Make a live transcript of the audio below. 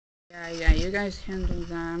Yeah, you guys handle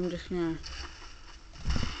that. I'm just gonna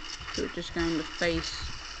shoot this guy in the face.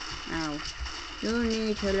 Ow. You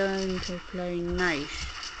need to learn to play nice.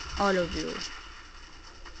 All of you.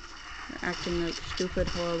 You're acting like stupid,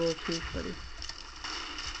 horrible people.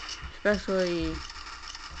 Especially...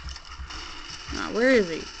 where is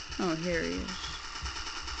he? Oh, here he is.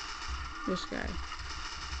 This guy.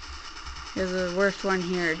 You're the worst one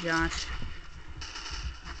here, Josh.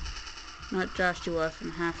 Not Josh you are from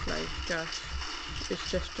Half-Life, Josh. It's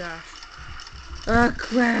just Josh. Ah,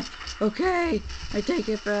 crap! Okay, I take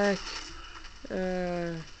it back.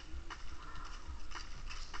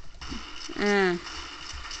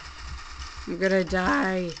 I'm gonna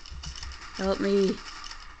die. Help me.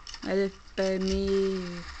 Help me.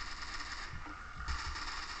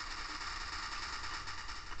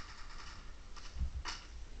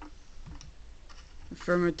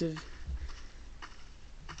 Affirmative.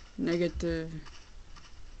 Negative.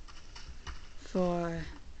 For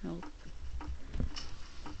help.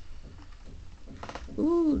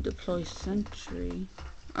 Ooh, deploy sentry.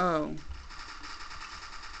 Oh.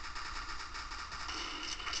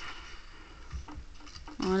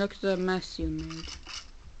 Oh, look at the mess you made.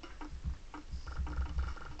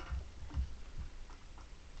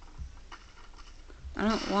 I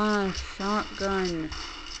don't want a shotgun.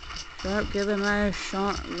 Stop giving me a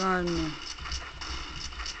shotgun.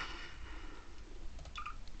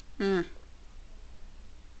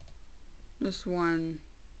 This one.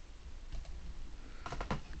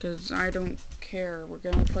 Because I don't care. We're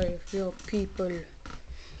gonna play with real people.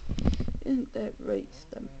 Isn't that right,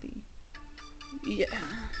 Stumpy? Yeah.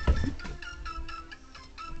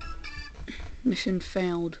 Mission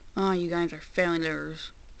failed. Oh, you guys are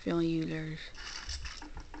failures. Failures.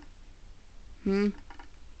 Oh,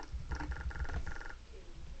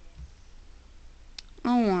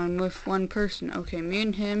 I'm with one person. Okay, me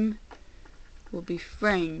and him will be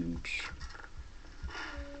friends.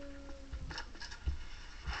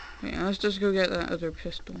 Okay, let's just go get that other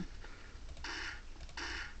pistol.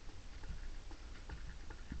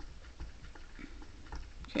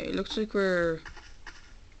 Okay, looks like we're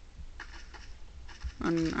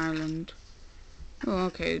on an island. Oh,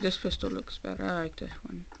 okay, this pistol looks better. I like this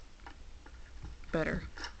one better.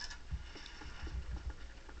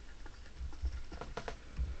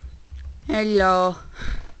 Hello.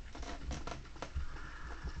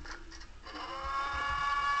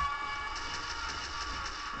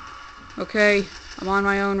 Okay, I'm on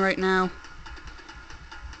my own right now.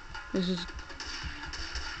 This is...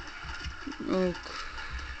 Oh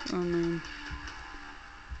man.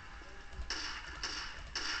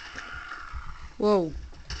 Whoa.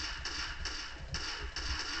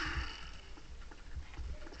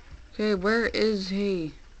 Okay, where is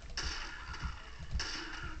he?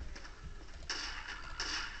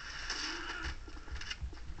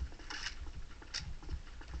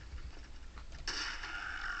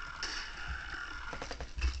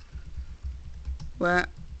 Where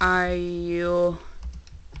are you?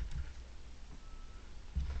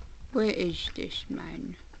 Where is this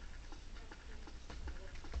man?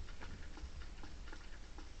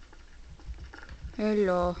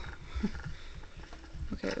 Hello.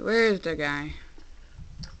 Okay, where is the guy?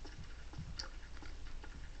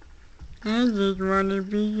 I just want to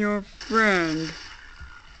be your friend.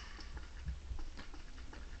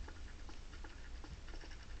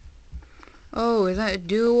 Oh, is that a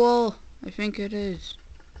duel? I think it is.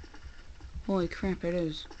 Holy crap, it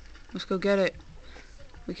is. Let's go get it.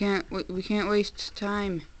 We can't waste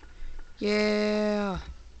time. Yeah.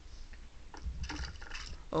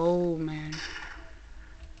 Oh man.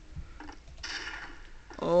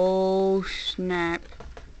 Oh snap.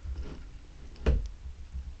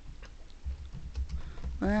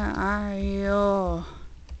 Where are you?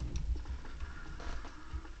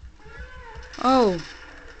 Oh.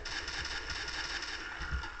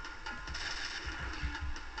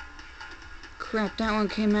 Crap, that one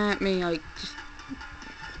came at me like just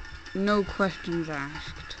no questions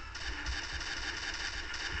asked.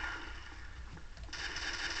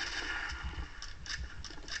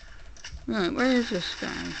 Right, where is this guy?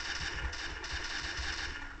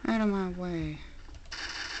 Out of my way.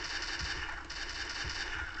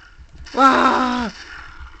 Wow!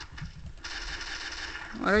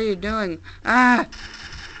 What are you doing? Ah!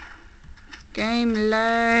 Game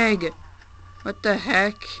lag! What the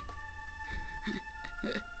heck?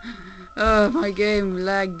 Oh, my game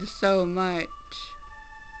lagged so much.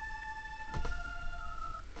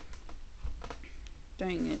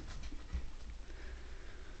 Dang it.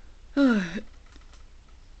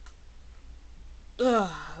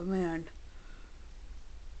 Oh, man.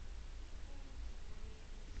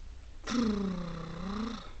 Oh,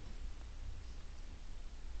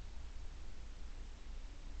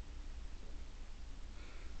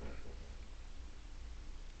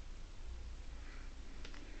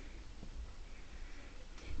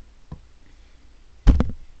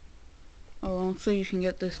 also you can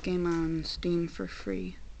get this game on Steam for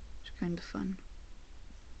free. It's kind of fun.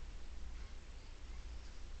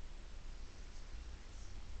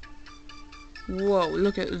 Whoa,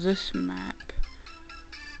 look at this map.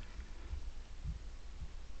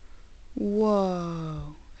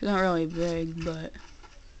 Whoa. It's not really big, but...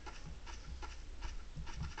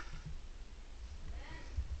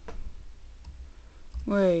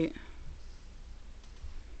 Wait.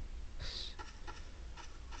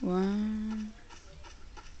 One...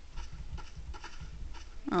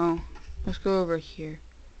 Oh, let's go over here.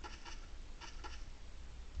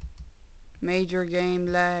 Major game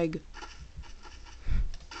lag.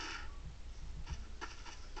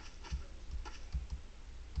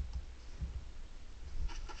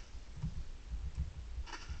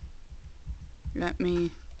 Let me...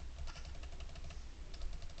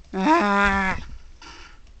 Ah!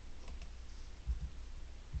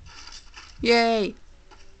 Yay!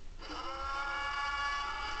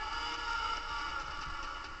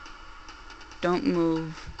 Don't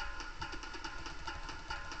move.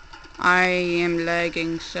 I am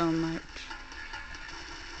lagging so much.